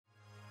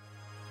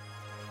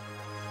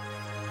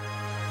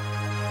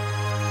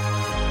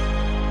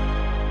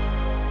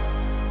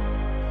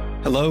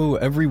Hello,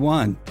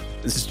 everyone.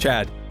 This is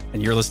Chad,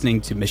 and you're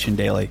listening to Mission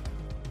Daily.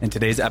 In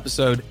today's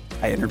episode,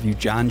 I interview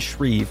John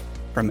Shreve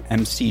from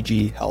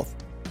MCG Health.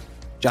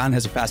 John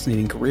has a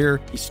fascinating career.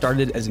 He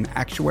started as an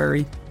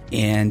actuary,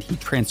 and he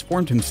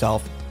transformed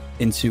himself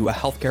into a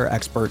healthcare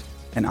expert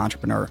and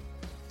entrepreneur.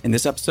 In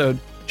this episode,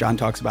 John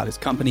talks about his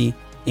company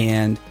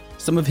and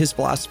some of his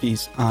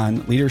philosophies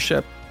on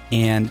leadership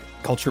and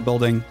culture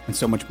building and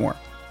so much more.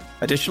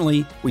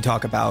 Additionally, we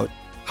talk about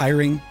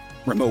hiring,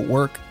 remote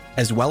work,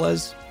 as well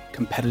as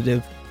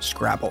competitive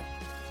Scrabble.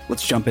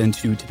 Let's jump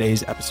into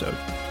today's episode.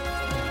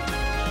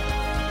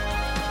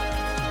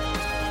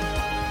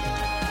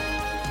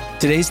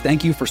 Today's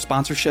thank you for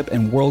sponsorship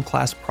and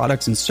world-class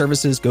products and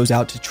services goes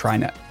out to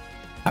TriNet.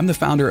 I'm the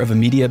founder of a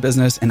media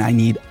business and I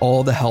need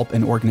all the help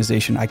and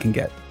organization I can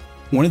get.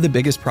 One of the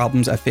biggest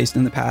problems I've faced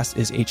in the past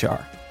is HR.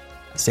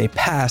 I say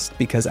past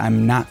because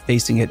I'm not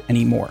facing it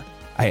anymore.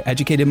 I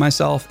educated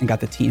myself and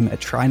got the team at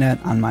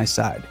TriNet on my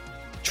side.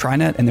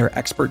 TriNet and their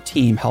expert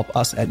team help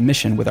us at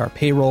Mission with our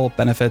payroll,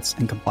 benefits,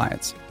 and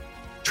compliance.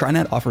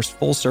 TriNet offers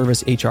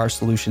full-service HR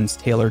solutions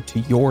tailored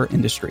to your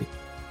industry.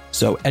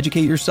 So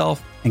educate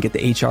yourself and get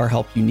the HR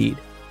help you need.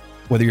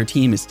 Whether your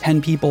team is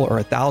 10 people or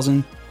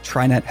 1,000,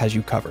 TriNet has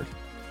you covered.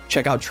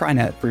 Check out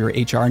TriNet for your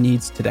HR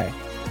needs today.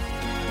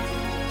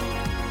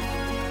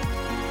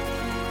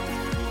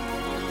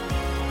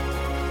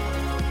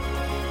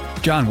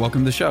 John,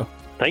 welcome to the show.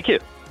 Thank you.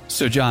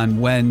 So John,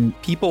 when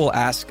people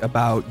ask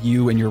about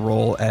you and your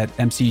role at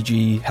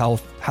MCG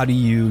Health, how do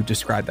you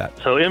describe that?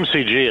 So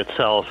MCG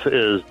itself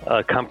is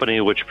a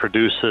company which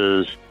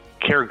produces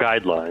care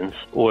guidelines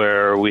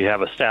where we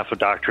have a staff of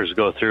doctors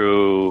go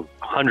through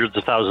hundreds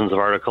of thousands of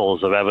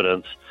articles of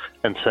evidence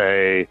and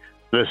say,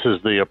 this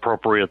is the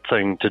appropriate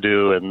thing to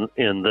do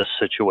in this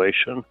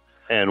situation.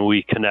 And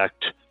we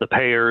connect the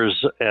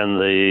payers and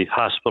the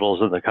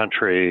hospitals in the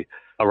country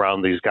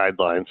around these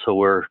guidelines. So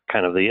we're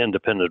kind of the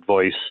independent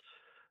voice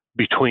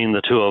between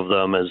the two of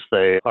them as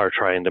they are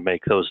trying to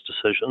make those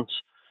decisions.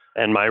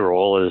 And my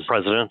role is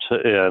president.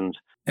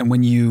 And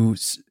when you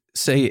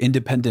say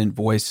independent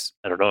voice,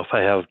 I don't know if I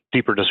have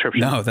deeper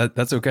description. No,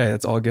 that's okay.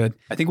 That's all good.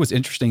 I think what's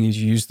interesting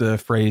is you use the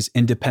phrase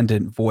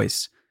independent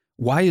voice.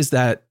 Why is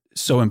that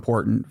so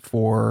important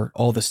for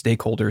all the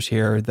stakeholders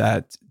here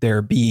that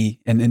there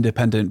be an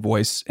independent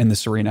voice in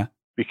this arena?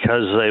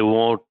 Because they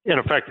won't, in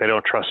effect, they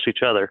don't trust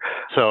each other.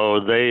 So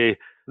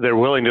they're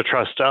willing to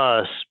trust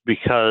us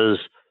because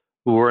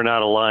we're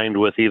not aligned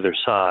with either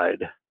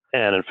side.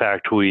 And in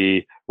fact,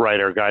 we write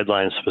our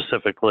guidelines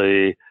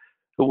specifically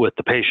with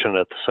the patient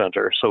at the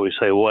center. So we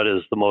say, what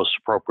is the most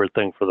appropriate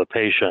thing for the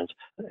patient?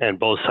 And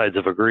both sides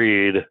have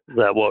agreed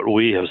that what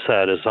we have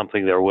said is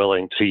something they're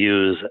willing to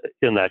use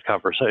in that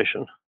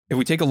conversation. If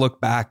we take a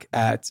look back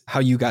at how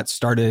you got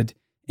started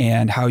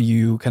and how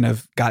you kind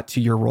of got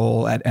to your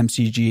role at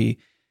MCG,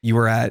 you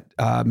were at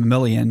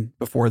Mammalian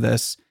before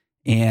this.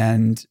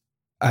 And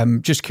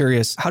I'm just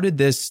curious, how did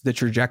the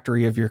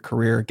trajectory of your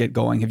career get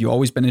going? Have you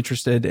always been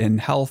interested in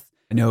health?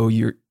 I know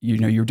you're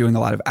doing a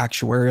lot of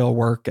actuarial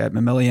work at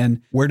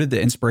Mammalian. Where did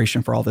the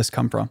inspiration for all this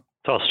come from?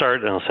 So I'll start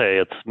and I'll say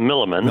it's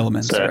Milliman.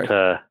 Milliman,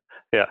 sorry.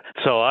 Yeah.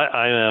 So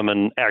I am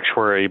an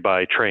actuary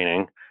by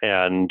training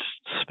and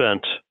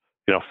spent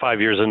 5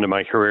 years into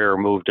my career,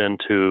 moved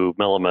into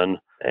Milliman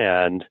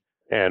and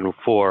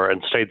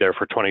stayed there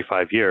for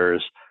 25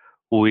 years.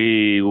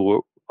 We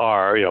were,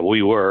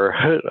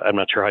 I'm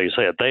not sure how you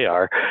say it, they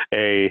are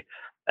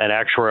an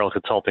actuarial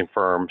consulting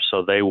firm.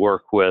 So they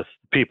work with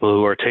people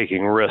who are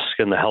taking risk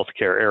in the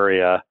healthcare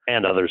area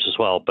and others as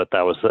well, but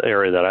that was the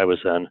area that I was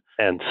in.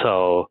 And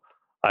so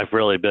I've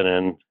really been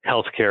in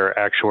healthcare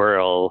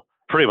actuarial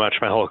pretty much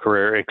my whole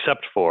career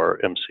except for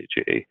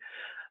MCG.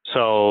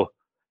 So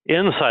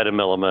inside of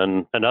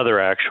Milliman, another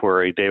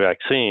actuary, Dave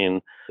Axine,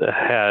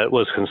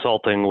 was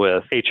consulting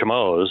with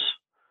HMOs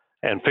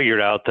and figured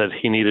out that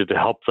he needed to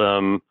help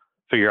them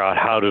figure out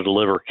how to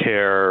deliver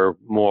care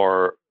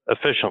more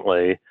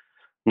efficiently,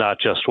 not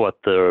just what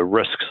the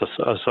risks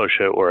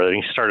associated were. And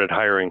he started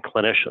hiring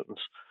clinicians.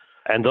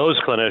 And those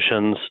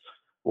clinicians,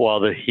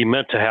 while he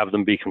meant to have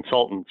them be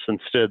consultants,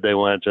 instead they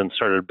went and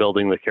started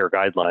building the care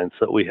guidelines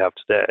that we have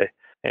today.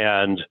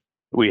 And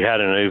we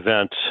had an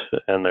event,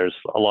 and there's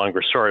a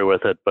longer story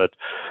with it, but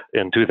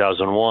in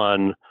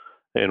 2001,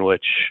 in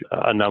which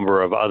a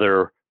number of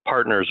other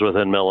partners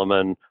within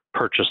Milliman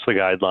purchased the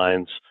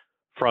guidelines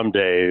from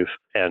Dave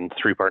and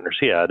 3 partners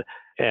he had.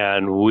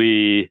 And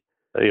we,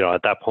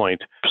 at that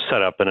point,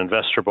 set up an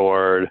investor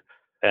board,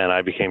 and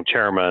I became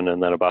chairman.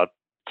 And then about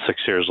 6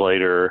 years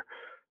later,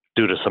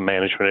 due to some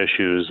management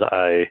issues,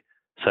 I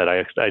said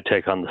I'd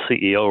take on the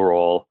CEO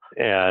role.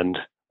 And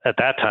at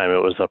that time,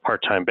 it was a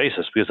part-time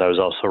basis because I was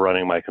also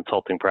running my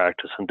consulting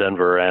practice in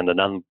Denver and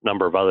a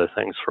number of other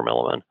things for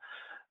Milliman.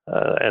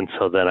 And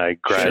so then I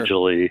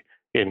gradually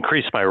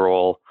increased my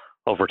role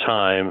over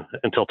time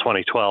until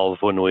 2012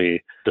 when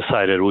we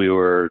decided we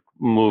were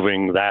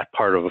moving that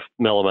part of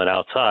Milliman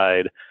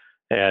outside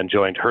and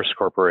joined Hearst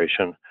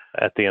Corporation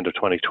at the end of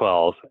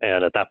 2012.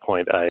 And at that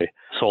point, I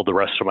sold the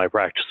rest of my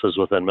practices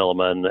within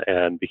Milliman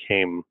and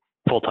became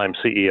full-time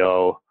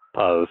CEO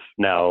of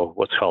now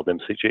what's called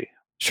MCG.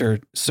 Sure.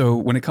 So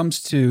when it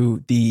comes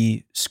to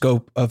the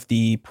scope of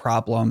the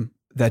problem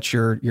that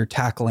you're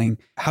tackling,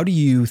 how do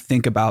you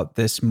think about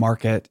this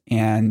market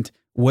and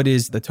what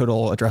is the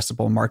total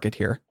addressable market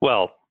here?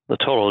 Well, the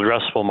total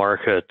addressable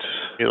market,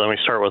 let me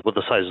start with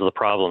the size of the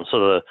problem.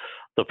 So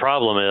the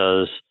problem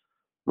is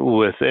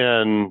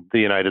within the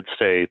United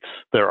States,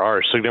 there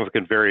are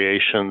significant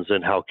variations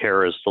in how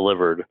care is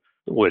delivered,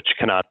 which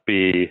cannot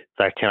be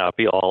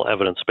all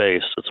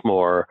evidence-based. It's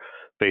more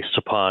based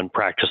upon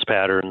practice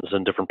patterns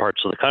in different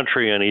parts of the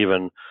country and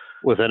even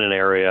within an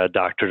area,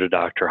 doctor to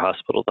doctor,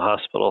 hospital to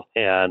hospital.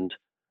 And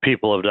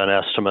people have done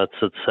estimates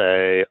that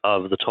say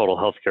of the total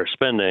healthcare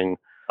spending,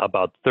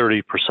 about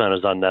 30%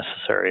 is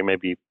unnecessary.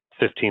 Maybe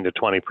 15 to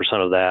 20%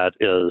 of that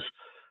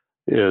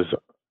is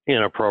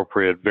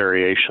inappropriate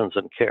variations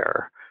in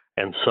care.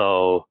 And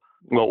so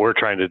what we're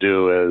trying to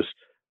do is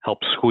help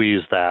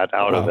squeeze that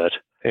out of it.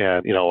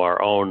 And,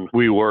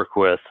 we work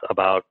with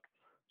about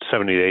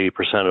 70 to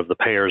 80% of the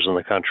payers in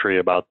the country,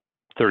 about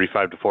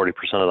 35 to 40%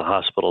 of the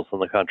hospitals in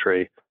the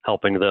country,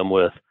 helping them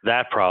with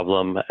that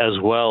problem, as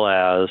well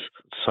as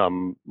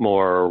some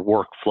more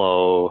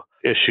workflow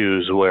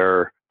issues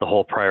where the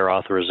whole prior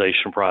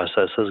authorization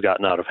process has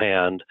gotten out of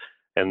hand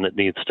and it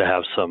needs to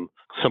have some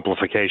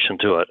simplification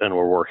to it. And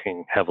we're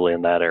working heavily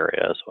in that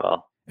area as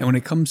well. And when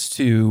it comes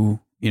to,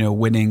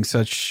 winning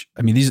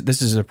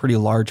this is a pretty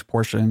large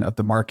portion of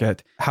the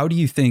market. How do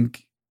you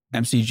think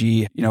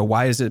MCG,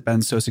 why has it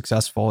been so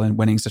successful in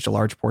winning such a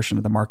large portion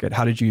of the market?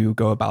 How did you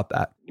go about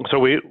that? So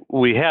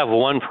we have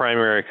one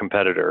primary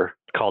competitor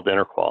called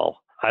Interqual.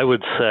 I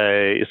would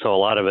say, so a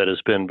lot of it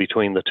has been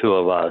between the two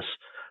of us.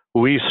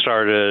 We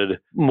started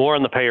more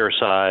on the payer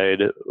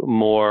side,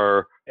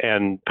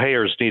 and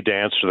payers need to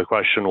answer the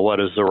question,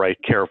 what is the right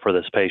care for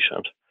this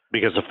patient?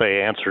 Because if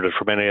they answered it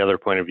from any other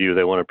point of view,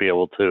 they wouldn't be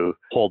able to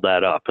hold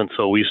that up. And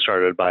so we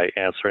started by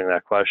answering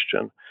that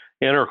question.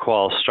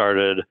 Interqual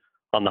started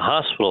on the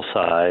hospital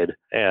side,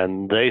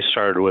 and they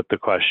started with the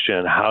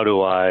question, how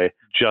do I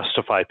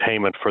justify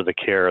payment for the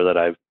care that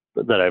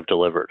I've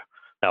delivered?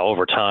 Now,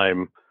 over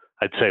time,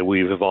 I'd say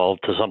we've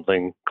evolved to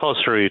something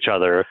closer to each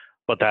other,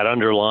 but that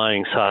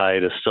underlying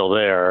side is still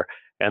there.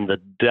 And the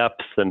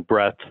depth and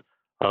breadth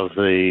of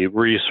the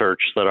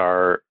research that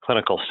our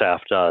clinical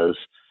staff does,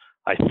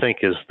 I think,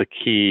 is the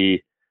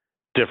key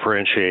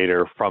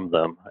differentiator from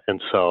them.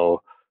 And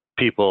so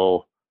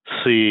people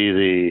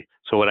see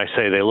so when I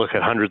say they look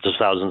at hundreds of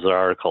thousands of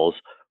articles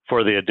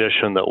for the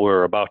edition that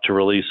we're about to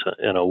release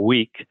in a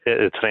week,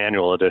 it's an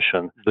annual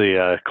edition.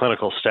 The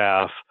clinical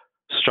staff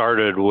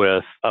started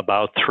with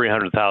about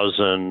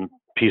 300,000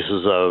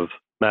 pieces of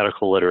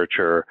medical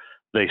literature.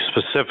 They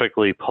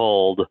specifically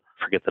pulled,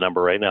 I forget the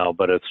number right now,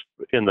 but it's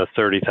in the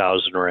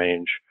 30,000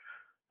 range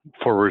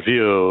for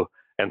review,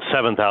 and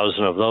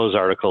 7,000 of those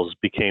articles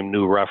became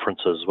new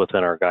references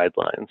within our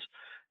guidelines.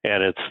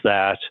 And it's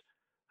that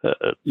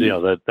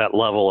that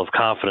level of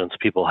confidence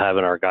people have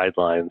in our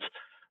guidelines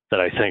that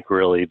I think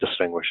really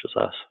distinguishes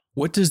us.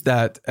 What does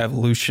that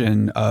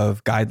evolution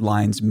of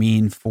guidelines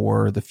mean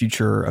for the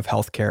future of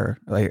healthcare?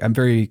 I'm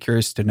very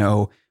curious to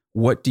know,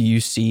 what do you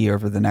see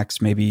over the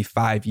next maybe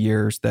 5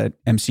 years that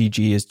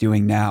MCG is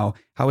doing now?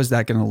 How is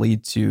that going to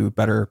lead to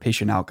better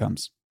patient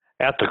outcomes?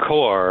 At the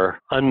core,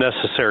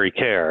 unnecessary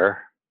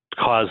care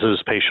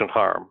causes patient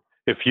harm.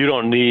 If you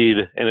don't need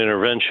an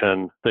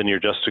intervention, then you're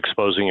just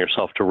exposing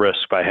yourself to risk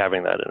by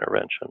having that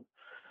intervention.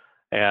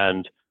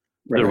 And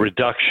the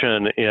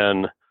reduction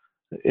in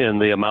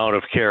the amount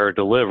of care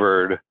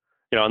delivered,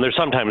 and there's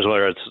sometimes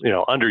where it's,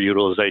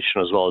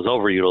 underutilization as well as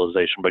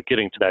overutilization, but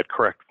getting to that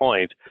correct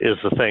point is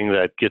the thing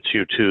that gets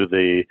you to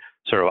the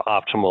sort of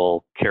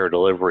optimal care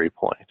delivery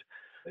point.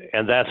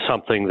 And that's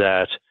something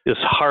that is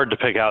hard to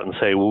pick out and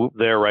say,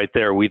 there, right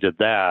there, we did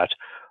that.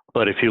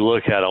 But if you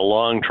look at a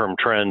long-term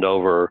trend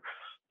over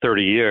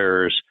 30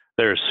 years,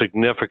 there's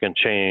significant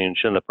change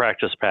in the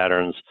practice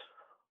patterns,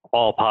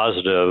 all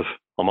positive,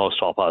 almost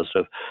all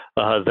positive,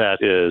 that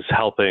is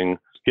helping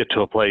get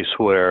to a place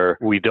where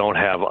we don't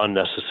have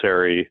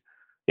unnecessary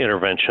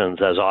interventions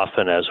as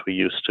often as we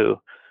used to.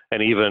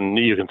 And even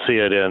you can see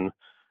it in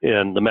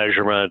the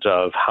measurement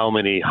of how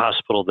many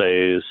hospital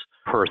days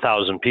per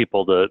 1,000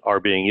 people that are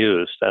being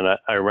used. And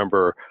I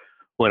remember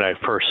when I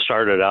first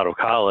started out of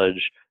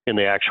college in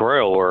the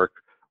actuarial work,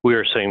 we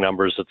were seeing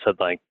numbers that said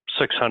like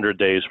 600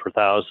 days per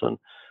 1,000.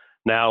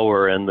 Now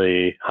we're in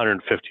the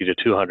 150 to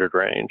 200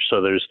 range.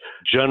 So there's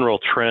general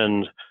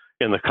trend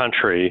in the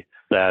country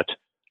that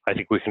I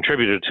think we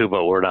contributed to,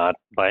 but we're not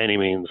by any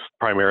means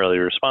primarily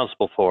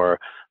responsible for,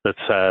 that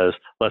says,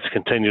 let's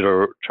continue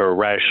to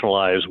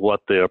rationalize what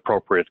the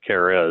appropriate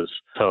care is.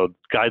 So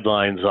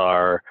guidelines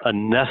are a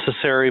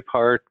necessary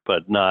part,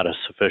 but not a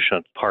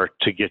sufficient part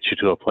to get you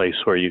to a place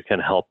where you can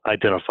help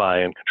identify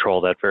and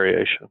control that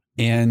variation.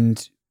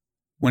 And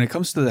when it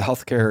comes to the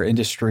healthcare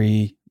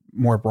industry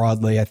more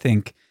broadly, I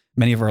think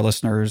many of our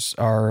listeners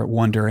are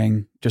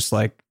wondering, just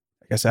like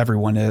I guess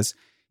everyone is,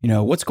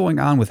 what's going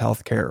on with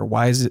healthcare?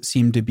 Why does it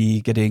seem to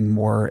be getting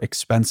more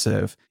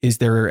expensive? Is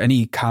there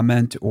any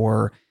comment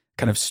or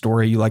kind of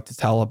story you like to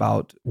tell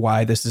about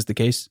why this is the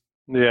case?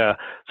 Yeah.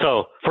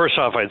 So first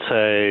off, I'd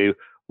say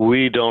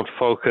we don't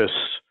focus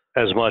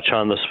as much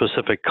on the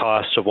specific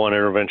cost of one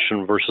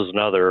intervention versus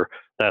another.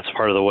 That's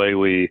part of the way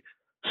we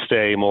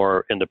stay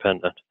more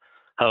independent.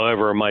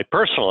 However, my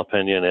personal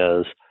opinion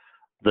is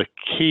the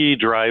key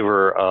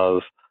driver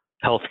of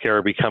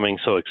healthcare becoming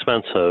so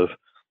expensive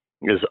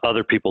is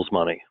other people's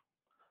money.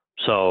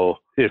 So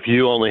if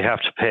you only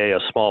have to pay a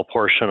small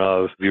portion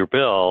of your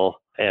bill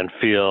and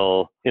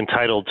feel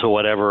entitled to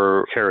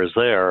whatever care is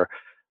there,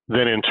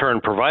 then in turn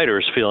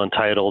providers feel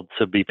entitled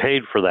to be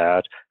paid for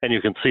that. And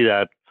you can see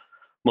that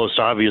most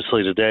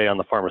obviously today on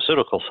the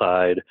pharmaceutical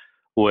side,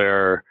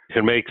 where you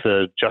can make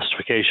the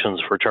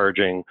justifications for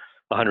charging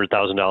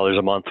 $100,000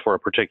 a month for a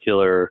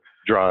particular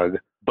drug.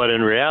 But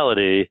in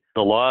reality,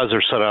 the laws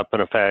are set up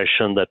in a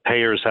fashion that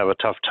payers have a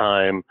tough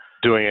time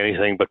doing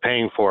anything but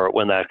paying for it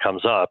when that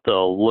comes up.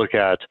 They'll look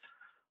at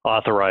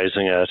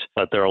authorizing it,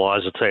 but there are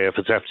laws that say if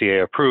it's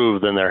FDA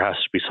approved, then there has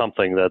to be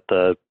something that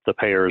the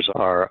payers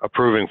are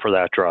approving for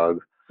that drug.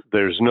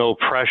 There's no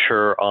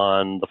pressure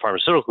on the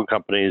pharmaceutical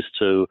companies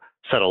to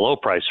set a low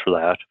price for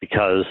that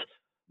because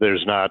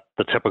there's not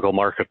the typical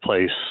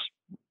marketplace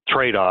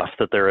trade-off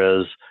that there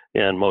is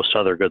in most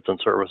other goods and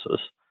services.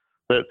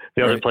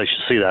 The other place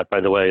you see that,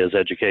 by the way, is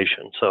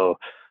education. So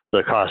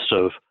the cost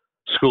of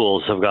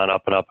schools have gone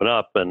up and up and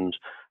up, and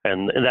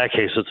in that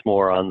case, it's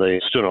more on the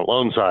student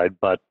loan side,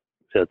 but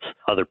it's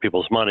other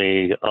people's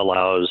money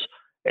allows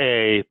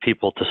A,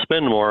 people to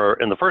spend more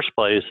in the first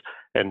place,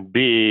 and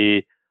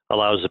B,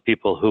 allows the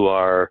people who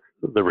are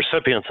the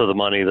recipients of the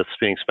money that's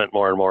being spent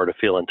more and more to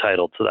feel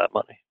entitled to that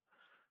money.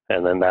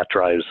 And then that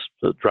drives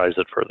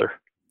it further.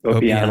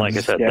 OPMs, and like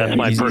I said, that's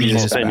my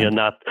personal opinion,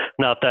 not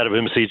that of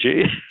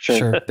MCG.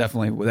 Sure,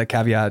 definitely. That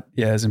caveat,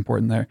 is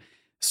important there.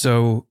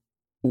 So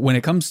when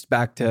it comes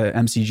back to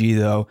MCG,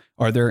 though,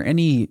 are there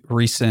any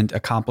recent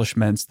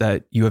accomplishments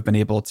that you have been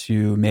able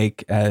to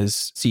make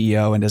as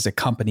CEO and as a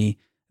company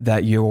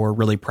that you're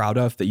really proud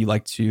of that you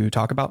like to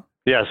talk about?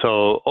 Yeah,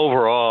 so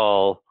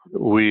overall,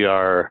 we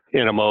are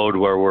in a mode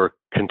where we're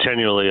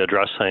continually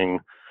addressing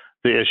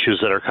the issues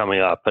that are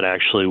coming up. And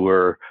actually,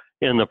 we're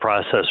in the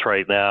process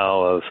right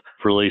now of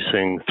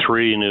releasing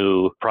 3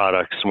 new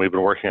products, and we've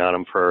been working on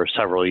them for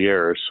several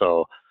years.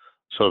 So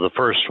the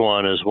first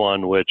one is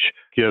one which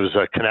gives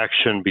a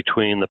connection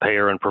between the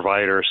payer and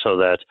provider so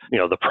that,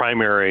 the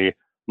primary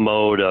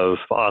mode of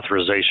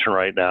authorization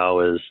right now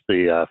is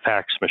the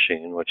fax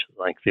machine, which is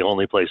like the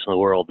only place in the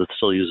world that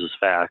still uses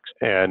fax.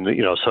 And,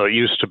 so it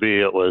used to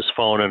be it was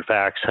phone and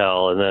fax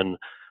hell, and then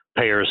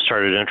payers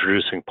started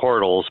introducing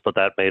portals, but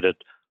that made it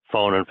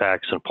phone and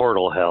fax and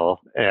portal hell.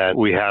 And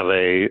we have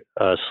a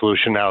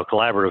solution now,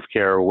 collaborative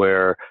care,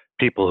 where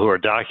people who are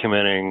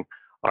documenting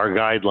our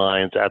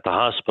guidelines at the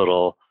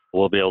hospital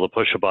will be able to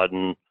push a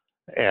button,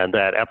 and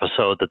that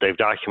episode that they've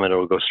documented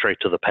will go straight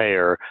to the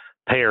payer.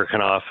 Payer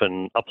can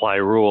often apply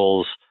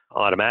rules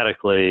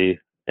automatically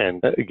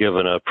and give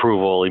an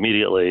approval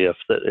immediately if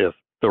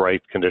the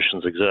right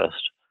conditions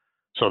exist.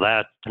 So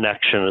that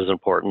connection is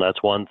important.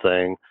 That's one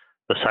thing.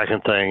 The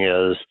second thing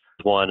is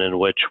one in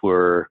which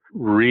we're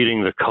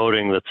reading the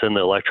coding that's in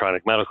the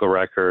electronic medical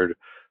record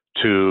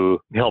to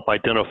help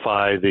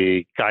identify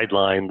the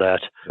guideline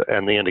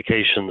and the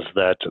indications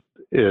that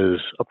is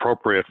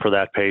appropriate for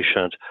that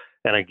patient.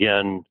 And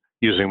again,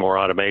 using more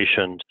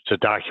automation to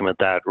document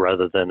that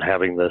rather than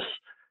having this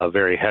a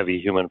very heavy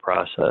human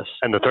process.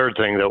 And the third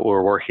thing that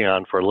we're working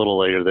on for a little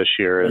later this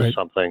year is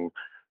something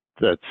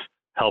that's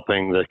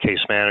helping the case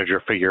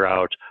manager figure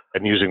out,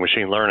 and using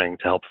machine learning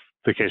to help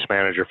the case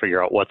manager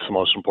figure out what's the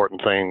most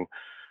important thing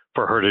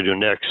for her to do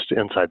next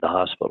inside the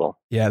hospital.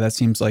 Yeah, that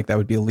seems like that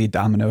would be a lead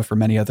domino for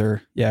many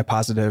other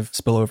positive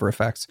spillover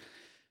effects.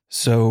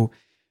 So,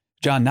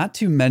 John, not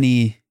too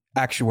many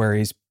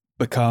actuaries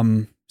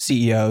become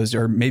CEOs,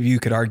 or maybe you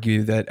could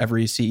argue that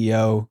every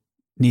CEO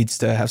needs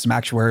to have some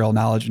actuarial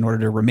knowledge in order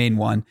to remain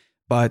one.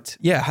 But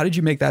how did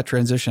you make that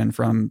transition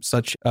from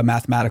such a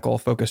mathematical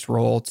focused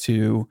role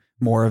to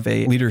more of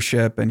a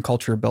leadership and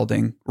culture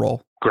building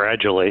role?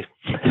 Gradually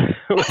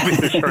would be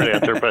the short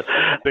answer. But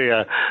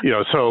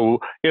so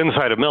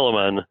inside of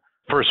Milliman,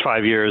 first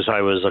 5 years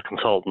I was a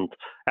consultant.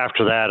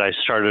 After that, I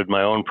started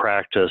my own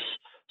practice.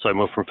 So I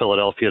moved from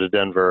Philadelphia to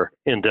Denver.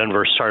 In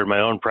Denver, started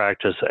my own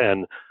practice,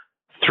 and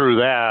through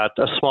that,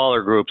 a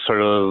smaller group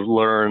sort of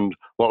learned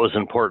what was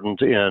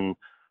important in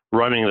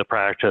running the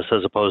practice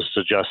as opposed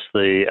to just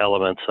the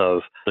elements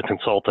of the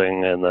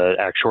consulting and the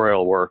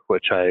actuarial work,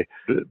 which I'd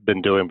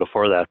been doing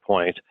before that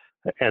point.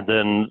 And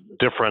then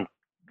different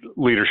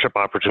leadership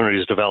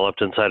opportunities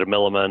developed inside of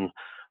Milliman.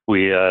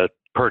 We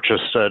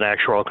purchased an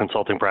actuarial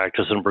consulting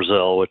practice in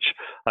Brazil, which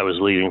I was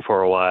leading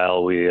for a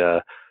while. We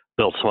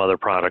built some other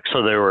products.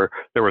 So there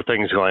were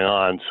things going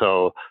on.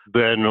 So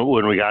then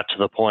when we got to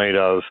the point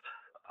of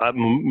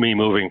me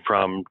moving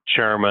from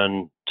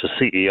chairman to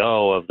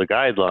CEO of the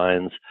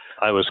guidelines,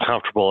 I was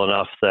comfortable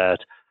enough that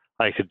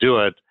I could do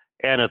it.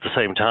 And at the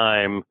same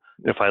time,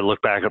 if I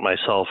look back at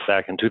myself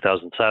back in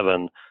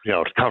 2007,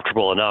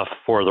 comfortable enough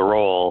for the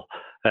role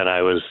and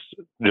I was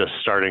just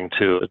starting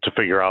to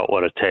figure out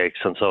what it takes.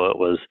 And so it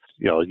was,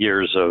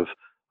 years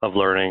of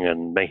learning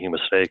and making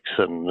mistakes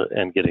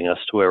and getting us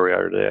to where we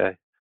are today.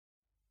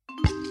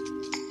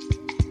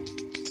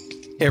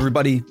 Hey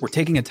everybody, we're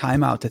taking a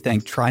time out to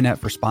thank TriNet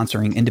for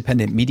sponsoring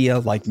independent media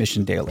like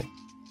Mission Daily.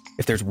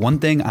 If there's one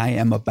thing I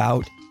am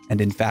about, and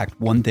in fact,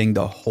 one thing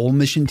the whole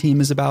Mission team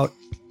is about,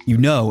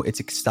 it's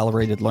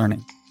accelerated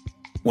learning.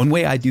 One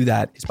way I do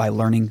that is by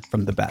learning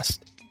from the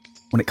best.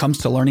 When it comes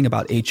to learning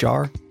about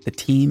HR, the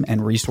team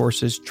and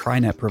resources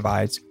TriNet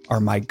provides are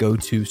my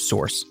go-to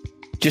source.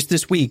 Just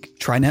this week,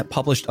 TriNet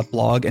published a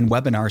blog and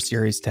webinar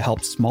series to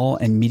help small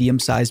and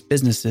medium-sized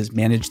businesses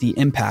manage the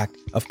impact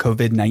of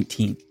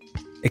COVID-19.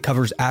 It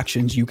covers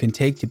actions you can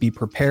take to be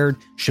prepared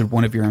should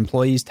one of your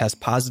employees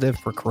test positive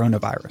for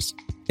coronavirus.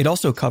 It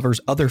also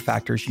covers other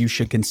factors you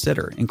should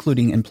consider,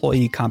 including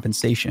employee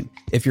compensation,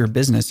 if your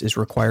business is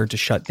required to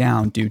shut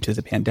down due to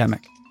the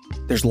pandemic.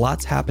 There's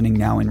lots happening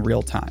now in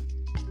real time.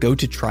 Go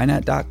to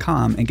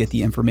TriNet.com and get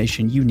the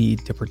information you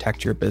need to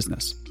protect your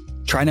business.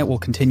 TriNet will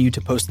continue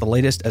to post the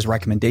latest as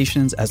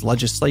recommendations as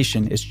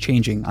legislation is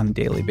changing on a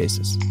daily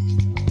basis.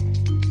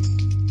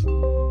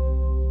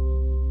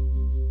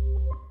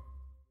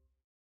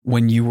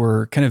 When you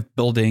were kind of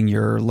building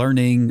your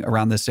learning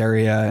around this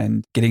area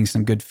and getting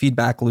some good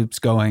feedback loops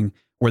going,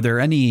 were there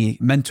any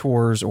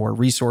mentors or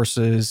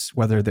resources,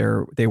 whether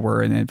they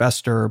were an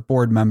investor,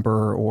 board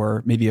member,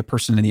 or maybe a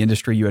person in the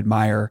industry you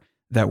admire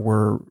that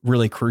were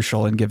really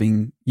crucial in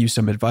giving you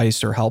some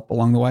advice or help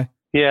along the way?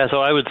 Yeah,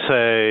 so I would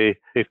say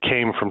it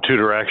came from two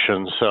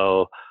directions.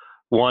 So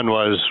one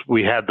was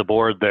we had the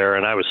board there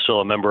and I was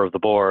still a member of the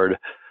board,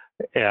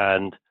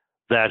 and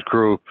that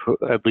group,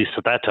 at least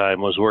at that time,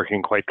 was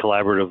working quite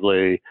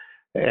collaboratively,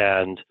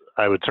 and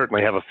I would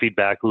certainly have a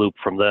feedback loop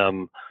from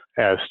them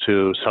as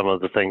to some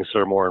of the things that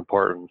are more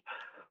important.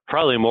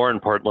 Probably more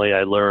importantly,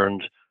 I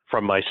learned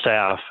from my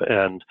staff,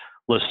 and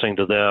listening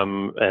to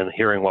them and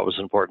hearing what was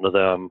important to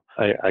them,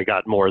 I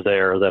got more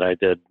there than I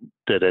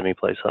did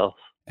anyplace else.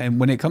 And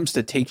when it comes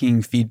to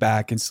taking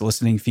feedback and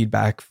soliciting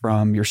feedback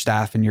from your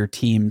staff and your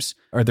teams,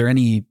 are there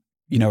any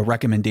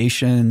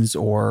recommendations,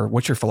 or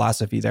what's your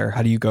philosophy there?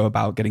 How do you go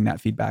about getting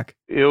that feedback?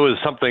 It was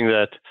something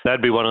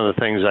that'd be one of the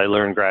things I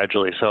learned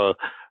gradually. So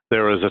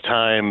there was a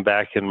time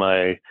back in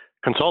my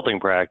consulting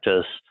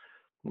practice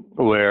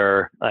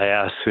where I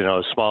asked,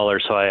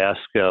 smaller. So I asked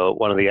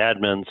one of the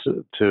admins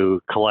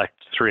to collect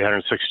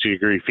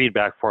 360-degree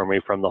feedback for me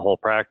from the whole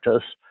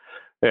practice.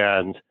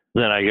 And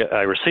then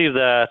I received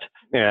that,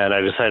 and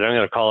I decided I'm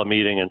going to call a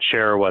meeting and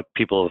share what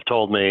people have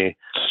told me.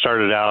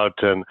 Started out,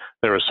 and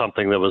there was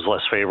something that was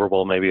less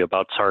favorable, maybe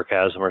about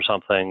sarcasm or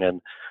something,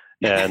 and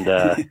and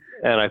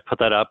I put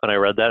that up and I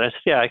read that. And I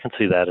said, yeah, I can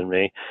see that in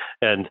me.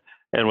 And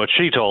what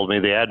she told me,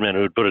 the admin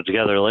who had put it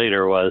together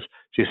later, was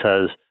she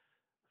says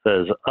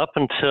up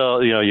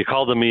until you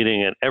called the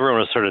meeting and everyone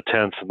was sort of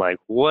tense and like,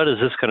 what is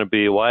this going to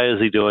be? Why is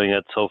he doing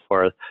it? So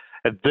forth.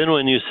 And then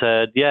when you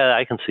said, yeah,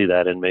 I can see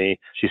that in me,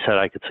 she said,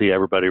 I could see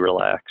everybody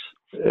relax.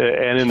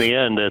 And in the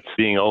end, it's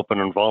being open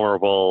and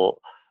vulnerable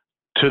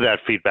to that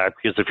feedback,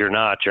 because if you're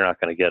not going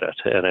to get it.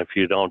 And if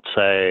you don't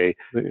say,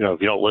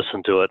 if you don't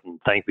listen to it and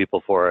thank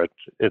people for it,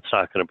 it's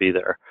not going to be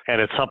there.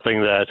 And it's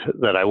something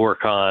that I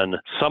work on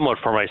somewhat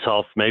for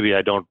myself. Maybe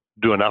I don't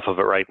do enough of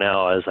it right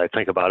now as I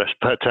think about it,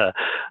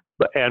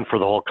 and for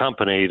the whole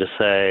company to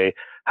say,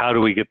 how do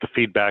we get the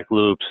feedback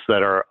loops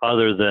that are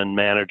other than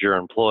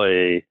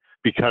manager-employee?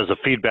 Because a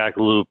feedback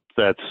loop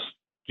that's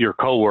your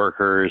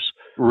coworkers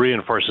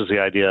reinforces the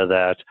idea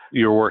that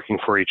you're working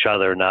for each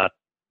other, not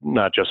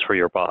just for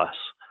your boss.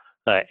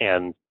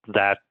 And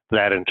that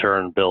in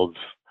turn builds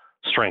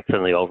strength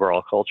in the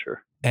overall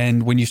culture.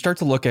 And when you start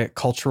to look at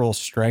cultural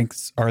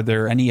strengths, are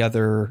there any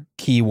other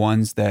key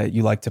ones that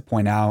you like to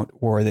point out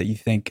or that you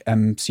think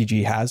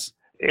MCG has?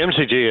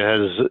 MCG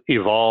has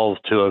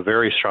evolved to a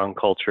very strong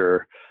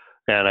culture.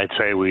 And I'd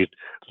say we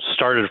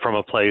started from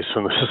a place,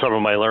 and this is some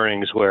of my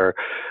learnings, where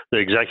the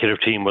executive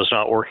team was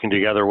not working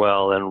together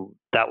well, and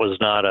that was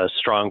not a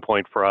strong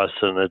point for us,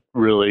 and it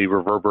really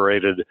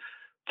reverberated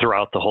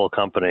throughout the whole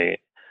company.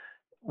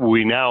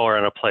 We now are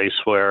in a place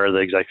where the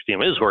executive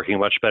team is working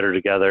much better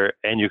together,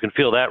 and you can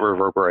feel that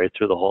reverberate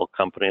through the whole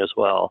company as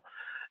well.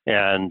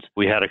 And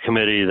we had a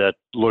committee that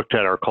looked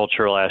at our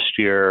culture last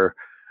year,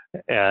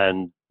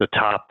 and the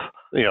top,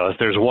 if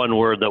there's one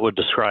word that would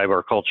describe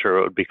our culture,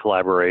 it would be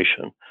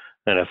collaboration.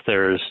 And if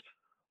there's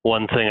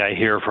one thing I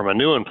hear from a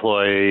new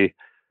employee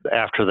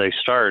after they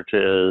start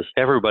is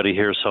everybody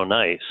here is so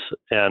nice.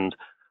 And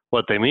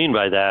what they mean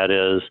by that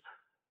is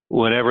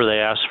whenever they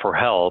ask for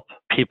help,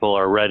 people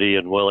are ready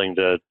and willing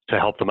to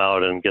help them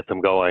out and get them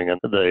going. And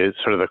the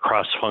sort of the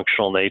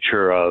cross-functional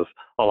nature of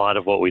a lot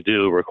of what we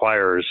do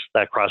requires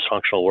that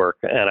cross-functional work.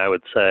 And I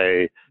would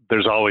say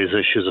there's always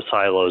issues of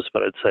silos,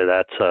 but I'd say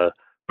that's a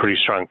pretty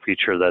strong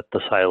feature, that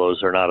the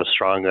silos are not as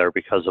strong there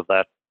because of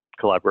that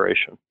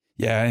collaboration.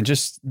 Yeah, and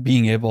just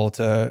being able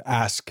to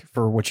ask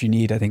for what you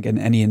need, I think in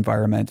any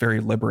environment, very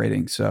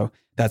liberating. So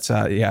that's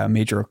a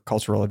major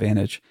cultural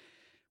advantage.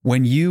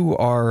 When you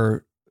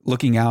are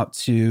looking out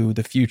to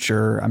the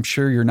future, I'm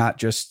sure you're not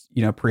just,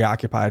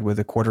 preoccupied with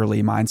a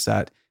quarterly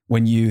mindset.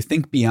 When you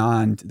think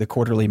beyond the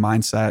quarterly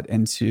mindset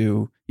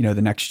into,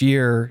 the next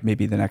year,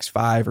 maybe the next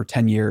 5 or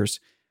 10 years,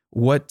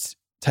 what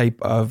type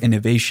of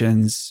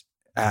innovations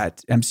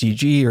at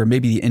MCG or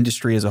maybe the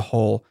industry as a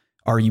whole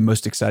are you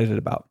most excited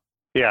about?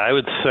 Yeah, I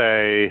would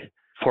say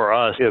for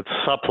us, it's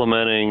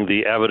supplementing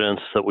the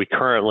evidence that we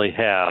currently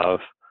have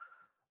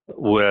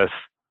with,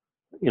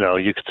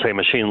 you could say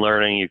machine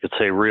learning, you could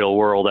say real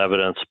world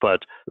evidence, but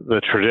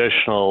the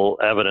traditional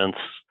evidence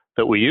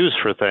that we use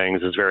for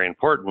things is very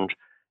important.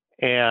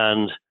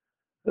 And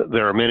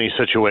there are many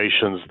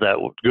situations that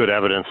good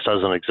evidence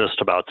doesn't exist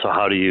about. So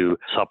how do you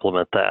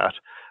supplement that?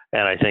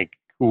 And I think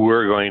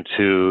we're going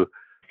to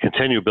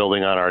continue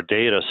building on our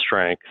data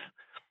strength,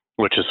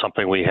 which is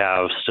something we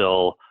have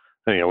still.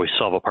 We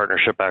still have a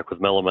partnership back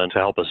with Milliman to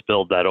help us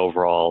build that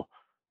overall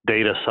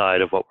data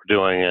side of what we're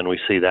doing, and we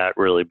see that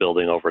really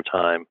building over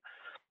time.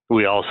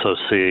 We also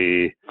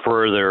see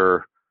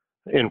further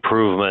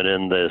improvement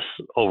in this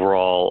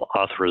overall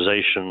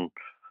authorization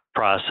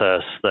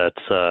process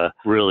that's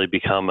really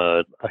become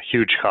a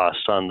huge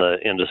cost on the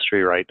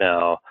industry right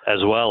now, as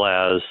well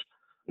as,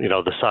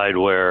 the side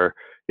where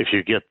if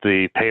you get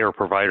the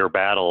payer-provider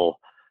battle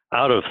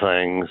out of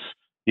things,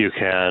 you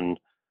can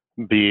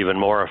be even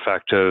more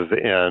effective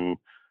in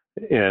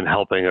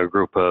helping a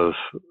group of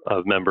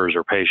members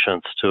or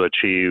patients to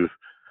achieve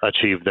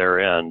their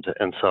end.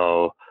 And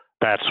so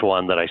that's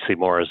one that I see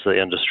more as the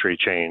industry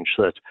change,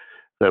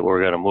 that we're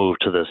going to move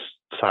to this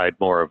side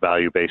more of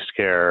value-based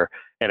care.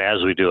 And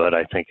as we do it,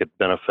 I think it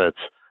benefits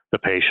the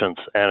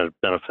patients and it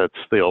benefits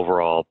the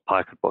overall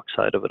pocketbook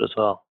side of it as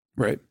well.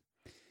 Right.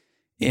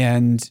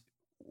 And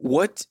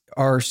what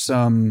are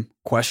some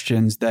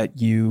questions that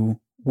you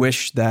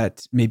wish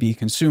that maybe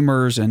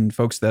consumers and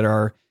folks that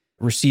are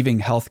receiving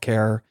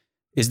healthcare,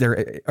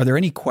 are there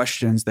any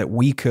questions that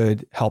we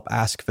could help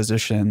ask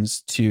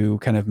physicians to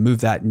kind of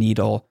move that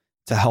needle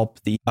to help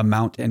the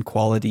amount and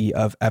quality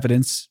of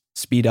evidence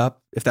speed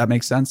up, if that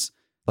makes sense?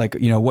 Like,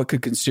 what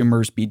could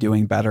consumers be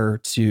doing better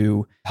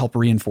to help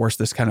reinforce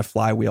this kind of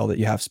flywheel that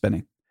you have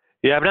spinning?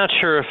 Yeah, I'm not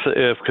sure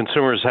if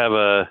consumers have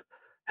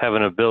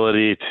an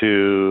ability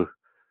to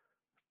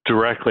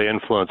directly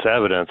influence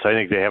evidence. I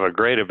think they have a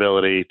great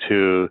ability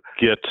to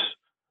get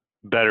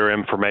better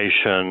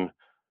information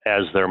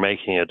as they're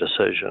making a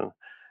decision.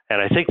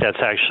 And I think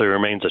that's actually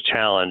remains a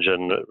challenge.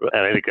 And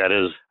I think I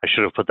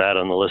should have put that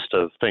on the list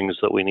of things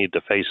that we need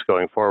to face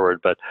going forward.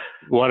 But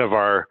one of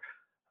our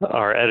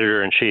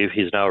editor-in-chief,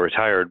 he's now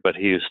retired, but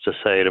he used to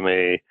say to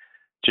me,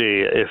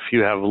 gee, if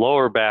you have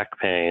lower back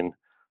pain,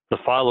 the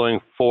following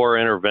 4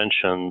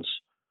 interventions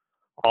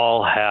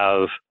all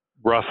have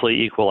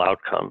roughly equal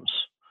outcomes: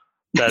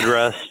 bed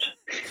rest,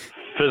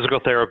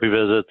 physical therapy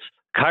visits,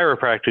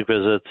 chiropractic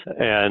visits,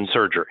 and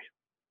surgery.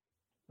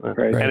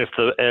 Right. And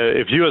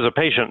if you as a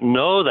patient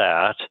know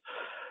that,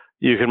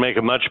 you can make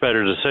a much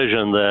better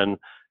decision than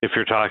if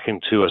you're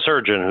talking to a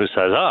surgeon who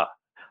says,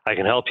 I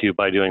can help you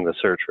by doing the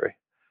surgery.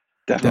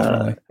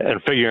 Definitely.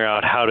 And figuring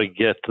out how to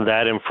get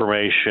that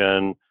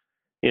information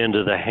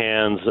into the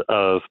hands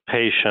of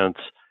patients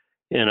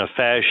in a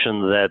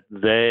fashion that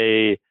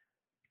they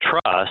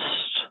trust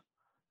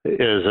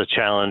is a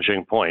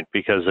challenging point,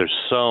 because there's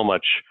so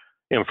much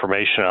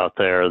information out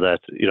there that,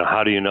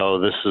 how do you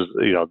know this is,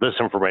 this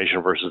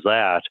information versus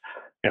that?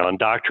 And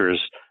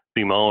doctors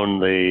bemoan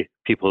the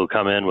people who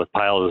come in with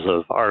piles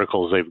of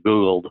articles they've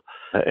Googled,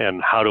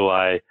 and how do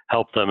I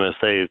help them if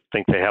they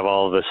think they have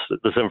all of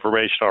this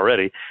information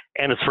already?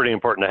 And it's pretty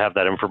important to have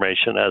that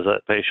information as a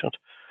patient.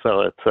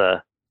 So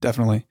it's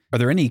definitely. Are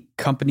there any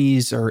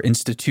companies or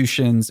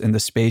institutions in the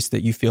space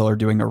that you feel are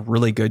doing a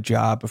really good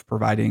job of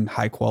providing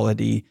high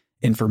quality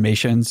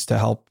informations to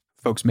help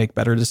folks make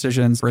better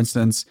decisions? For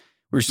instance,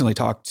 we recently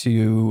talked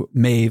to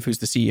Maeve, who's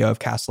the CEO of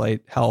Castlight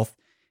Health,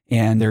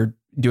 and they're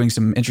doing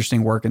some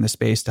interesting work in the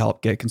space to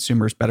help get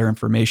consumers better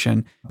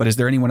information. But is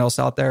there anyone else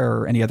out there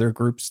or any other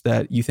groups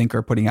that you think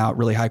are putting out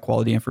really high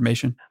quality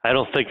information? I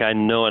don't think I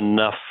know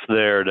enough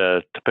there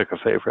to pick a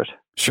favorite.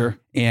 Sure.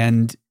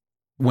 And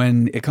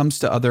when it comes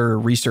to other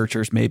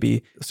researchers,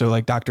 maybe, so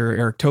like Dr.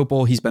 Eric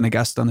Topol, he's been a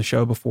guest on the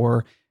show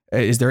before.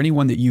 Is there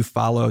anyone that you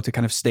follow to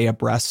kind of stay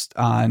abreast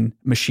on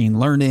machine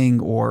learning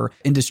or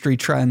industry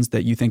trends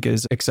that you think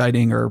is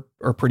exciting or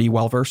pretty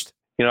well-versed?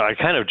 I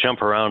kind of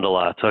jump around a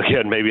lot. So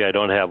again, maybe I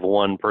don't have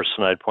one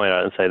person I'd point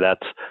out and say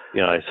that's,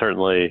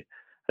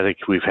 I think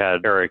we've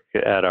had Eric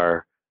at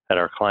our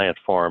client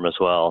forum as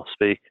well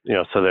speak.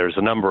 So there's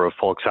a number of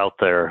folks out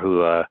there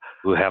who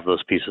have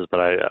those pieces, but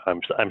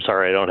I'm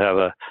sorry, I don't have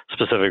a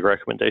specific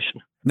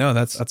recommendation. No,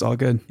 that's all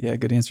good. Yeah,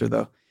 good answer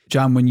though.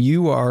 John, when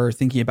you are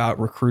thinking about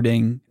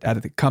recruiting at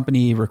the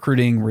company,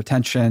 recruiting,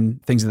 retention,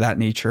 things of that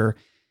nature,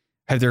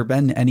 have there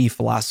been any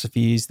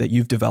philosophies that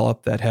you've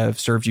developed that have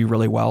served you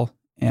really well?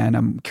 And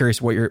I'm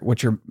curious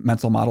what your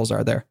mental models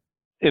are there.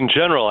 In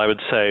general, I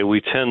would say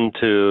we tend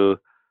to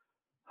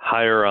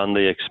hire on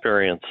the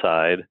experience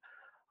side.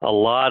 A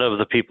lot of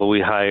the people we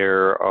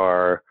hire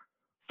are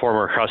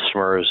former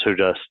customers who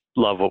just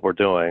love what we're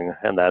doing,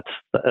 and that's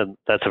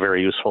a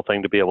very useful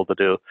thing to be able to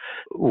do.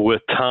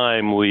 With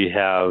time, we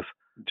have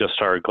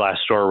just our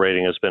Glassdoor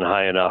rating has been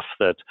high enough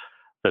that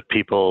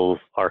people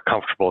are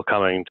comfortable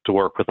coming to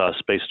work with us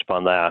based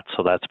upon that.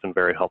 So that's been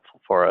very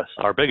helpful for us.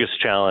 Our biggest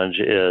challenge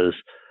is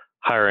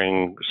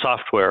hiring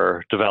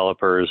software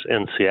developers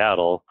in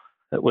Seattle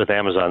with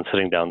Amazon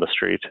sitting down the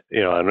street,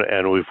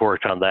 and we've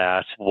worked on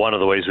that. One of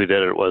the ways we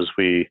did it was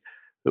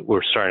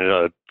we're starting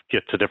to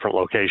get to different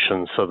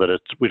locations so that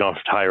we don't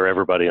have to hire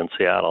everybody in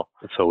Seattle.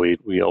 So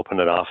we opened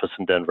an office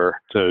in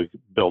Denver to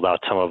build out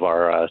some of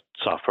our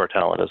software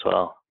talent as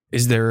well.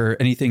 Is there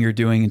anything you're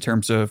doing in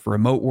terms of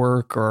remote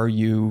work, or are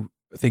you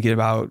thinking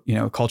about,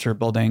 culture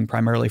building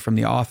primarily from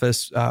the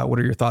office? What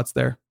are your thoughts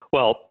there?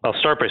 Well, I'll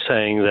start by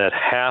saying that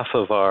half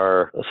of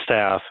our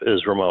staff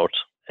is remote,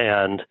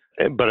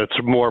 but it's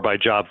more by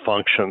job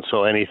function.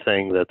 So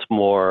anything that's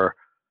more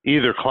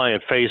either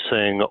client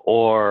facing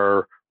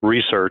or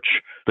research,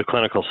 the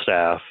clinical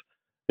staff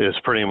is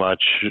pretty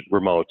much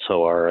remote.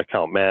 So our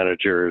account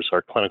managers,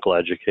 our clinical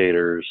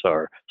educators,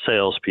 our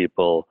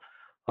salespeople,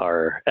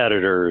 our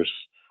editors,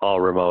 all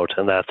remote.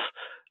 And that's,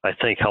 I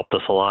think, helped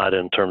us a lot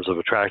in terms of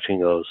attracting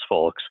those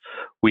folks.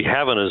 We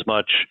haven't as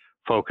much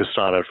focused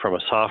on it from a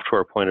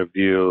software point of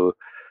view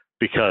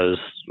because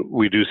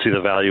we do see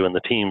the value in the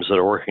teams that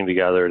are working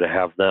together to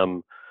have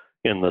them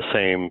in the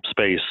same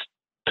space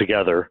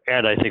together.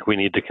 And I think we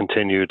need to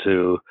continue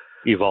to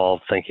evolve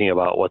thinking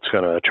about what's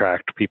going to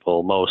attract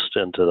people most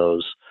into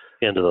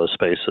those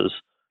spaces.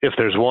 If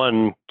there's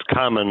one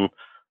common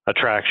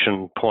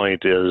attraction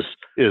point is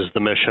the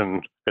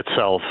mission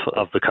itself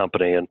of the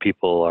company, and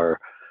people are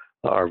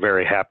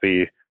very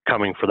happy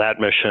coming for that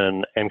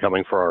mission and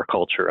coming for our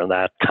culture, and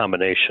that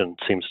combination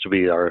seems to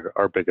be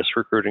our biggest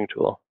recruiting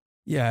tool.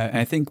 Yeah, and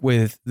I think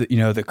with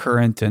the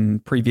current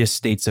and previous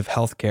states of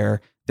healthcare,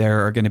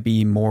 there are going to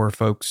be more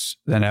folks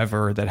than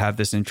ever that have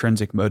this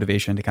intrinsic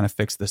motivation to kind of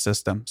fix the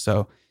system.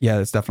 So yeah,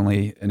 it's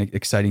definitely an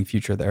exciting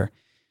future there.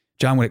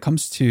 John, when it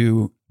comes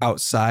to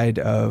outside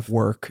of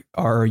work,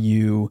 are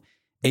you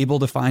able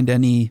to find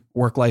any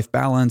work-life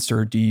balance,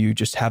 or do you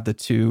just have the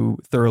two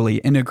thoroughly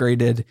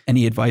integrated?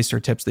 Any advice or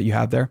tips that you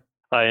have there?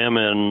 I am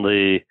in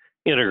the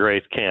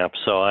integrate camp.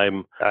 So I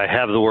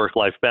have the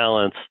work-life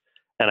balance,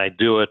 and I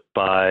do it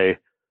by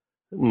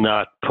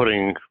not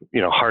putting,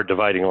 hard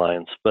dividing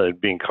lines, but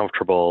being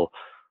comfortable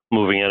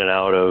moving in and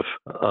out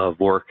of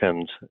work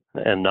and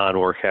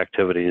non-work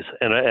activities.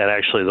 And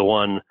actually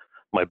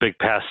my big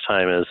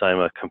pastime is I'm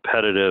a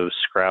competitive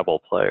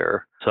Scrabble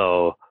player.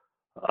 So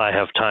I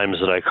have times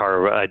that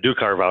I do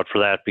carve out for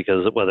that,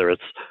 because whether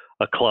it's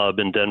a club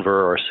in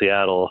Denver or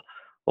Seattle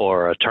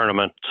or a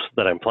tournament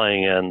that I'm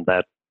playing in,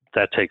 that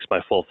takes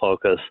my full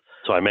focus.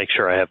 So I make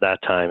sure I have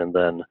that time, and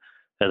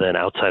then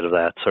outside of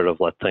that, sort of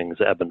let things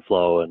ebb and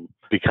flow. And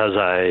because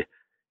I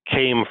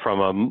came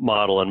from a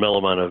model in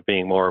Milliman of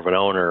being more of an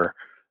owner,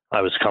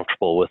 I was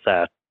comfortable with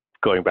that,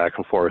 going back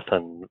and forth,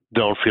 and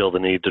don't feel the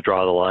need to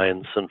draw the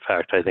lines. In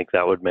fact, I think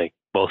that would make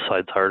both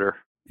sides harder.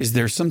 Is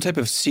there some type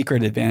of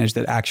secret advantage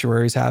that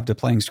actuaries have to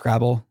playing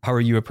Scrabble? How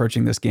are you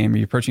approaching this game? Are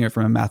you approaching it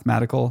from a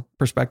mathematical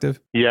perspective?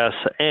 Yes,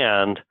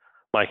 and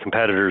my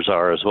competitors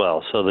are as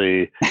well. So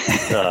the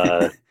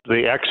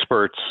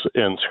experts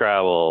in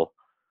Scrabble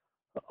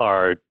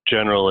are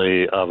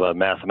generally of a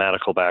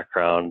mathematical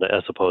background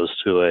as opposed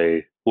to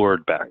a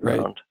word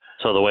background. Right.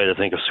 So the way to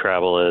think of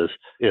Scrabble is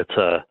it's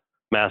a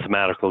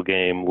mathematical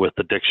game with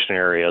the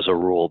dictionary as a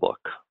rule book,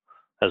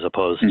 as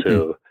opposed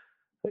to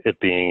it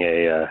being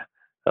a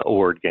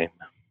word game.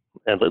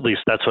 And at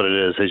least that's what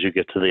it is as you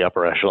get to the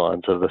upper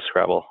echelons of the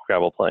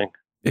Scrabble playing.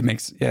 It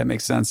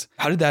makes sense.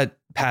 How did that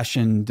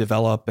passion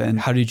develop, and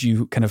how did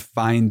you kind of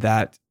find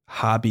that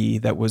hobby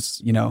that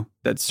was,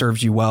 that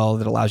serves you well,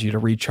 that allows you to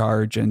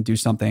recharge and do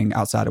something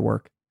outside of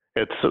work?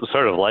 It's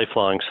sort of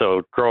lifelong.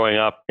 So growing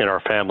up in our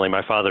family,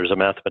 my father's a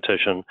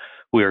mathematician.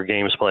 We were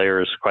games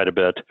players quite a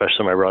bit,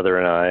 especially my brother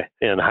and I.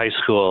 In high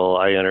school,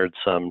 I entered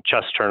some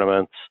chess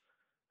tournaments,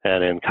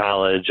 and in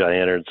college, I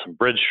entered some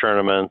bridge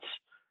tournaments.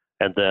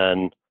 And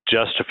then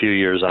just a few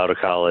years out of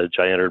college,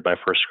 I entered my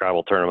first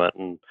Scrabble tournament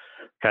and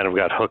kind of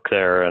got hooked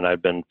there. And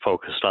I've been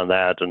focused on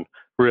that and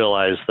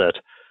realized that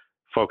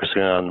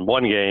focusing on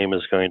one game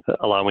is going to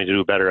allow me to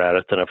do better at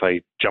it than if I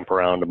jump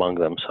around among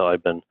them. So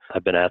I've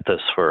been at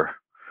this for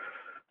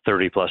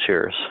 30 plus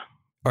years.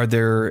 Are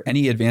there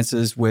any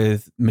advances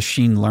with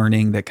machine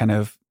learning that kind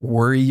of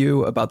worry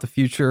you about the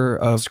future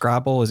of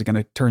Scrabble? Is it going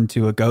to turn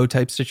to a Go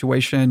type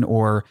situation,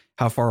 or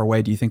how far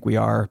away do you think we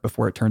are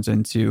before it turns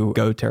into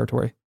Go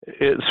territory?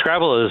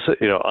 Scrabble is,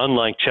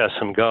 unlike chess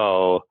and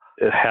Go,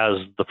 it has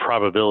the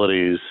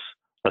probabilities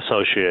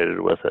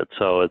associated with it.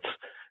 So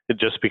it's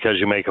just because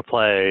you make a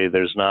play,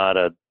 there's not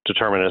a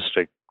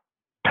deterministic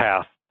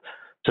path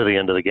to the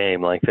end of the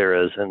game like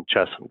there is in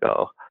chess and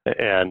Go.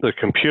 And the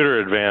computer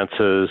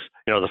advances,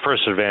 the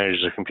first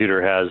advantage the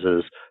computer has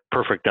is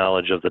perfect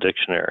knowledge of the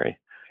dictionary.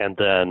 And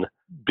then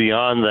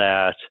beyond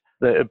that,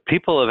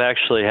 people have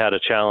actually had a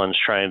challenge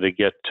trying to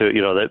get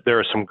to, there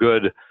are some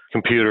good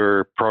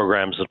computer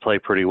programs that play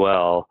pretty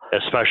well,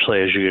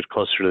 especially as you get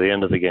closer to the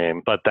end of the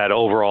game. But that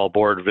overall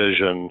board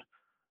vision,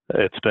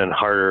 it's been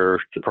harder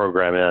to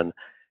program in.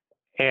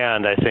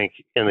 And I think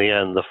in the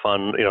end, the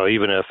fun,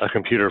 even if a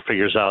computer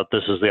figures out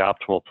this is the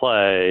optimal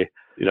play,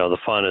 the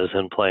fun is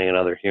in playing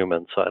another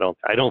human. So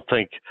I don't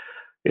think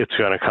it's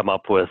going to come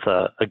up with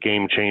a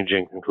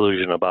game-changing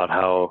conclusion about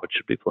how it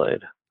should be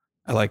played.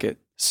 I like it.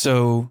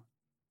 So,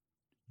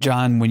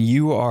 John, when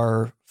you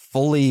are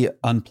fully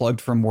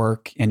unplugged from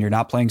work and you're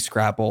not playing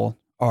Scrabble,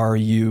 are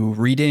you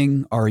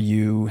reading? Are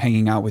you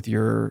hanging out with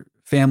your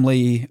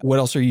family? What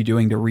else are you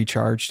doing to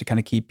recharge, to kind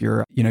of keep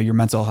your, your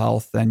mental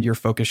health and your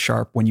focus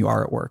sharp when you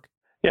are at work?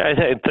 Yeah,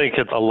 I think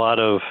it's a lot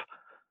of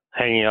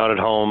hanging out at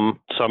home,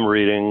 some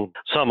reading,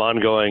 some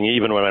ongoing.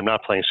 Even when I'm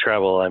not playing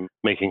Scrabble, I'm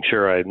making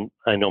sure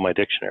I know my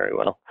dictionary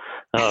well.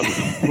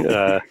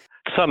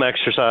 Some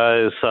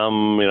exercise,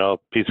 some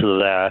pieces of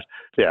that.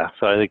 Yeah,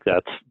 so I think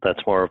that's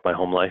more of my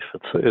home life.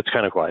 It's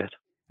kind of quiet.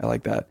 I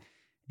like that.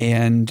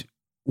 And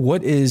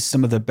what is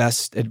some of the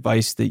best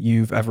advice that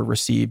you've ever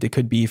received? It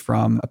could be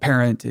from a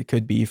parent, it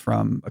could be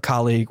from a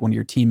colleague, one of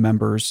your team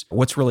members.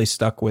 What's really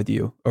stuck with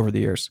you over the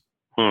years?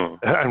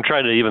 I'm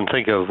trying to even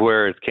think of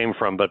where it came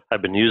from, but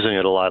I've been using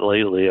it a lot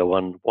lately.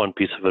 One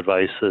piece of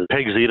advice is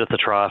pigs eat at the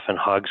trough and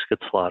hogs get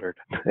slaughtered.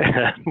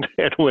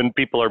 and when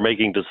people are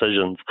making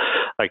decisions,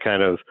 I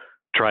kind of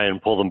try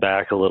and pull them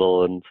back a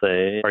little and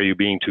say, are you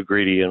being too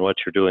greedy in what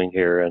you're doing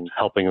here, and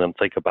helping them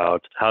think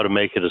about how to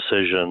make a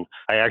decision.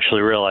 I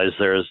actually realized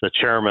there's the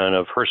chairman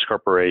of Hearst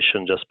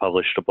Corporation just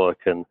published a book,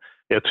 and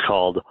it's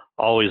called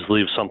Always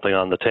Leave Something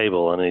on the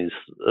Table. And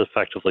he's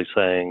effectively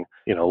saying,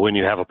 when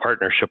you have a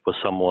partnership with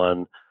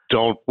someone,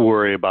 don't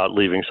worry about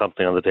leaving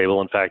something on the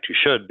table. In fact, you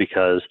should,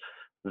 because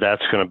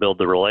that's going to build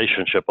the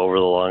relationship over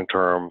the long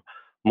term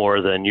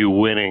more than you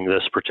winning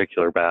this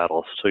particular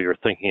battle. So you're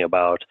thinking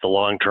about the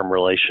long-term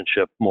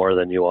relationship more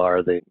than you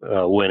are the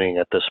winning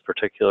at this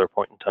particular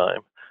point in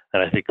time.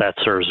 And I think that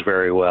serves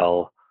very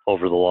well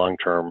over the long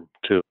term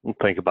to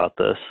think about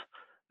this.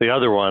 The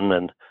other one,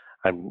 and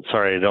I'm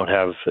sorry I don't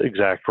have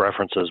exact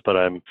references, but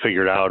I'm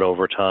figured out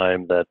over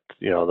time that,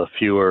 the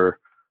fewer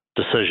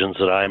decisions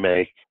that I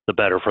make, the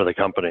better for the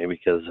company,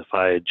 because if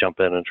I jump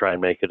in and try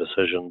and make a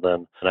decision,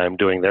 then I'm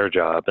doing their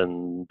job,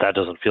 and that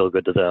doesn't feel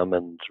good to them,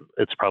 and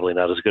it's probably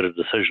not as good a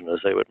decision as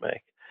they would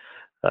make.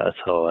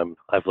 So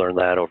I've learned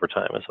that over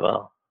time as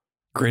well.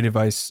 Great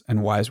advice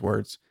and wise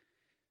words.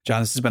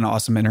 John, this has been an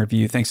awesome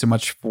interview. Thanks so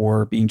much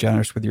for being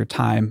generous with your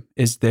time.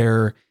 Is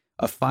there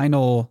a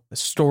final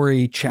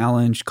story,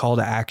 challenge, call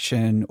to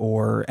action,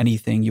 or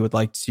anything you would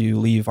like to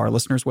leave our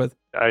listeners with?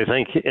 I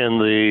think in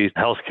the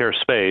healthcare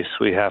space,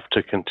 we have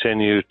to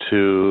continue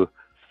to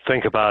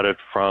think about it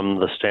from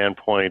the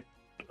standpoint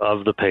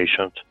of the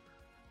patient,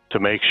 to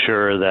make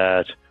sure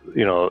that,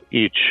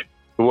 each,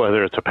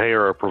 whether it's a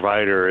payer or a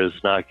provider, is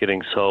not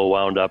getting so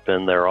wound up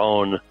in their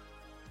own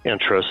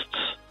interests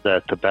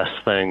that the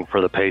best thing for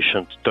the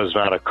patient does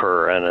not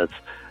occur.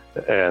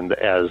 And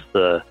as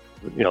the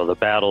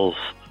battles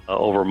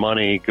over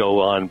money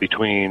go on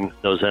between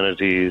those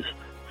entities,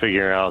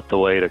 figuring out the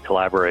way to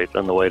collaborate,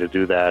 and the way to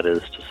do that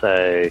is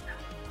to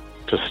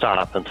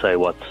stop and say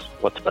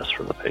what's best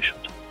for the patient.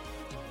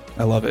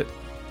 I love it.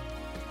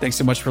 Thanks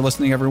so much for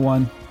listening,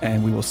 everyone,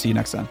 and we will see you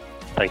next time.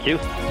 Thank you.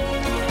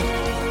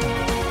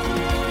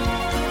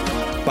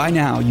 By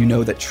now, you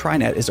know that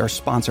TriNet is our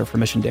sponsor for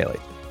Mission Daily.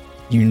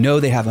 You know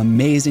they have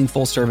amazing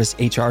full-service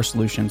HR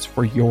solutions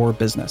for your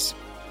business.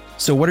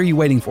 So what are you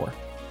waiting for?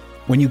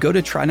 When you go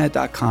to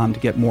TriNet.com to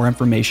get more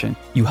information,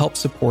 you help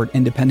support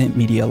independent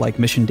media like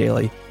Mission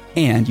Daily,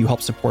 and you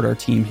help support our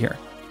team here.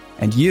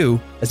 And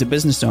you, as a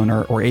business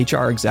owner or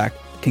HR exec,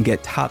 can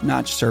get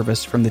top-notch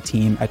service from the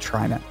team at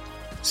TriNet.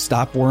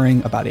 Stop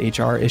worrying about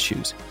HR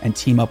issues and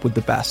team up with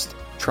the best,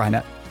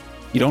 TriNet.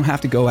 You don't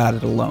have to go at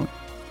it alone.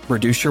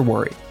 Reduce your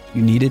worry.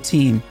 You need a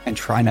team, and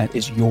TriNet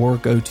is your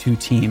go-to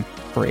team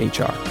for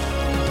HR.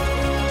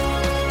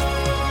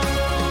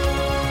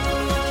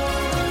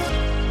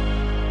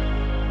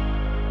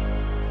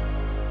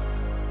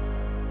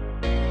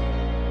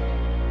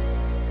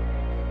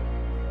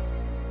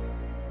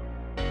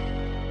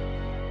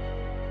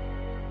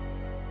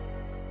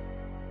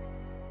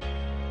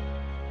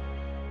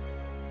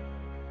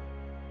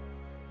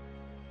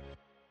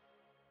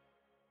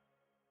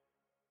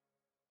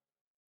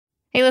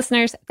 Hey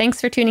listeners, thanks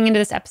for tuning into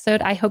this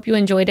episode. I hope you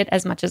enjoyed it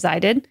as much as I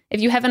did.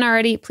 If you haven't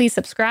already, please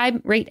subscribe,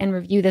 rate, and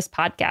review this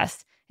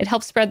podcast. It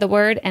helps spread the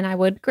word, and I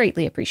would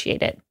greatly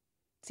appreciate it.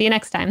 See you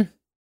next time.